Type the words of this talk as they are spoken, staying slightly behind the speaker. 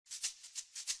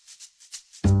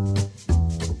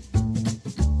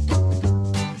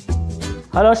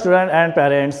Hello students and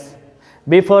parents.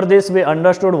 Before this we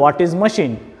understood what is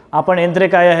machine. आपण यंत्रे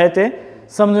काय आहे ते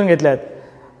समजून घेतल्यात.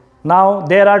 Now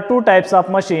there are two types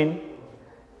of machine.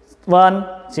 One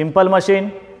simple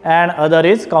machine and other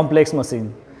is complex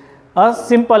machine. A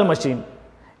simple machine,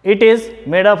 it is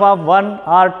made up of one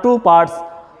or two parts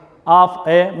of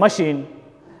a machine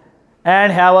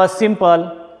and have a simple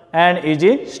and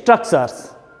easy structures.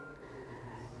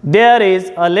 There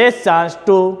is a less chance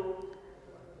to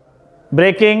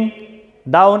breaking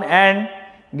down and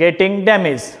getting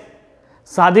damage.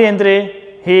 साधी यंत्रे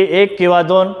ही एक किंवा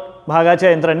दोन भागाच्या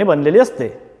यंत्रांनी बनलेली असते.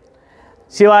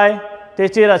 शिवाय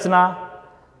त्याची रचना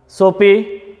सोपी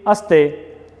असते.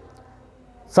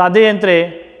 साधी यंत्रे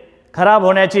खराब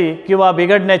होण्याची किंवा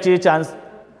बिघडण्याची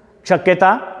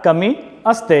शक्यता कमी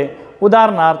असते.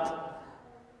 उदाहरणार्थ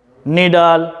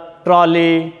needle,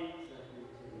 trolley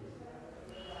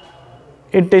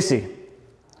etc.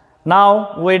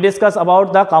 Now we discuss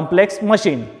about the complex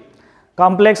machine.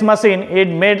 Complex machine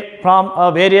is made from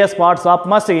various parts of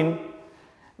machine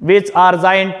which are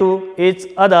joined to each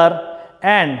other,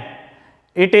 and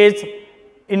it is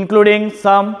including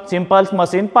some simple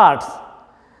machine parts.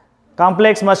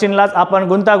 Complex machine लाच आपण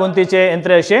गुंतागुंतीचे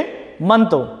यंत्रे असे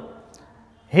म्हणतो.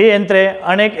 ही यंत्रे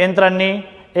अनेक यंत्रांनी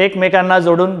एकमेकांना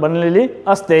जोडून बनलेली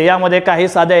असते. यामध्ये काही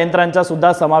साध्या यंत्रांचा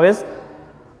सुद्धा समावेश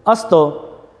असतो.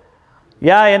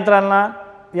 या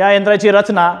यंत्राची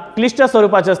रचना क्लिष्ट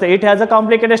स्वरूपाची असते. It has a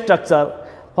complicated structure.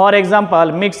 For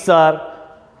example mixer,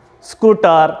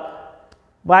 scooter,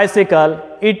 bicycle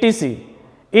etc.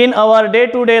 In our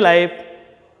day-to-day life,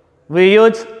 we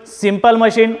use simple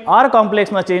machine or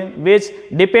complex machine which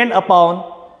depend upon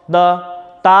the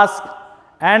task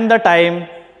and the time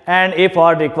and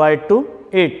effort required to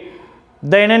it.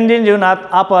 दैनंदिन जीवनात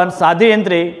आपण साधी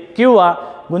यंत्रे किंवा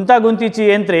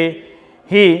गुंतागुंतीची यंत्रे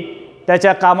ही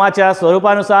त्याच्या कामाच्या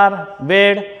स्वरूपानुसार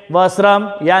वेळ व श्रम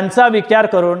यांचा विचार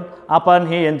करून आपण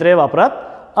ही यंत्रे वापरत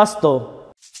असतो.